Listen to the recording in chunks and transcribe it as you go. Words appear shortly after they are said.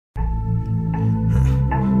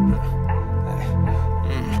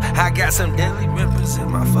I got some deadly members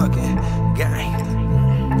in my fucking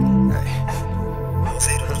gang. Hey.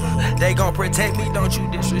 They gon' protect me, don't you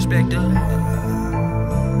disrespect us.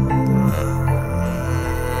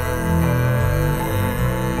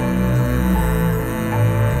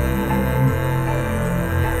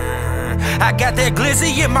 I got that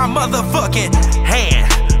glizzy in my motherfucking hand.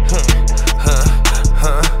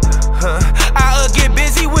 I'll get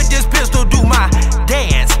busy with this pistol, do my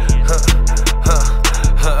dance.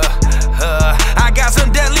 I got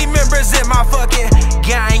some deadly members in my fucking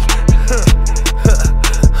gang.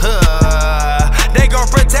 They gon'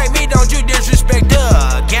 protect me, don't you disrespect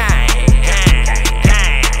the gang.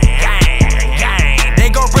 They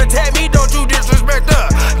gon' protect me, don't you disrespect the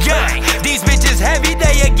gang. These bitches heavy,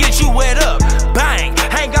 they'll get you wet up. Bang,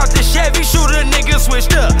 hang out the Chevy, shoot a nigga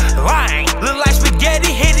switched up. Lying, look like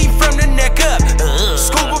spaghetti, hit him from the neck up.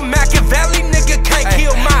 Scuba Machiavelli, nigga can't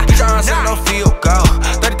kill my Johns in no field goal.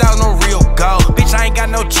 30,000 on real gold. Bitch, I ain't got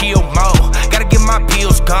no chill mode. Gotta get my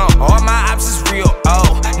pills gone. All my ops is real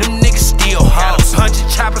old. Them niggas still hoes. 100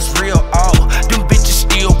 choppers real old. Them bitches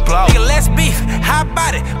still blow. Nigga, let's beef. How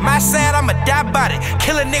about it? My sad, I'ma die about it.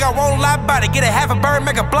 Kill a nigga, won't lie about it. Get a half a bird,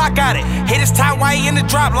 make a block out it. Hit his top while he in the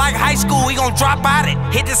drop like high school. He gon' drop out it.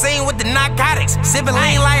 Hit the scene with the narcotics. Sippin'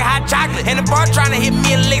 lean like hot chocolate. And the bar tryna hit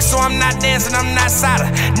me a lick, so I'm not dancing, I'm not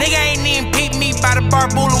Sada. Nigga ain't even peep me by the bar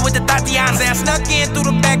booler with the Tatiana. I snuck in through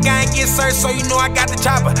the back, I ain't get searched, so you know I got the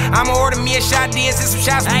chopper. I'ma order me a shot, then send some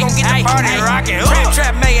shots, we gon' get the party rockin'.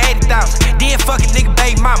 Trap make 80,000, then fuck a nigga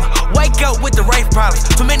baby mama. Wake up with the rape problems,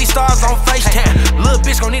 too many stars on FaceTime. Little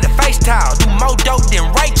bitch gon' need a face towel, do more dope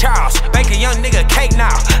than Ray Charles. Bake a young nigga cake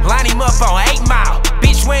now, line him up on 8 Mile.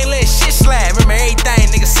 Bitch, we ain't let shit slide, remember everything,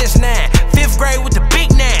 nigga, since 9. 5th grade with the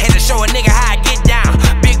big 9, had to show a nigga how I get down.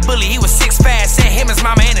 Big bully, he was 6'5", sent him, his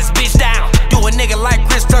mama, and his bitch down. Do a nigga like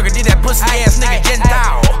Chris Tucker, did that pussy ass nigga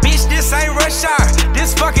Gentile. Bitch, this ain't rush hour,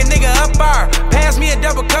 this fucking nigga up bar. Pass me a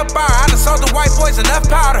double cup bar, I done sold the white boys enough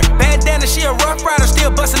powder. Bandana, she a rough rider, still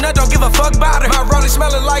bustin' up, don't give a fuck about her. My rollie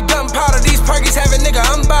smellin' like gunpowder, these perkies have a nigga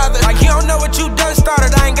unbothered. Like you don't know what you done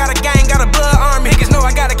started, I ain't got a gang, got a blood army. Niggas know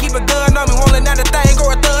I gotta keep a gun on me, won't let another thing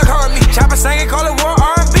or a thug harm me. Chopper singing, call it war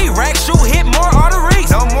R&B, rack shoot, hit more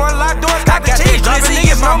arteries. No more locked doors, got the cheese, dropping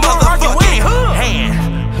niggas, my motherfucking hand.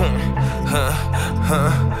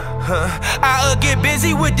 I'll get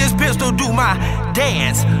busy with this pistol, do my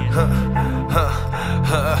dance.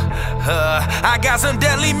 I got some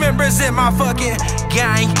deadly members in my fucking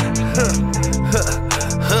gang.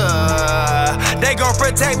 They gon'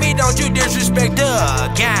 protect me, don't you disrespect the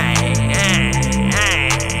gang.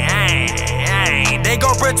 They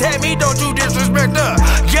gon' protect me, don't you disrespect the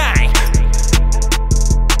gang.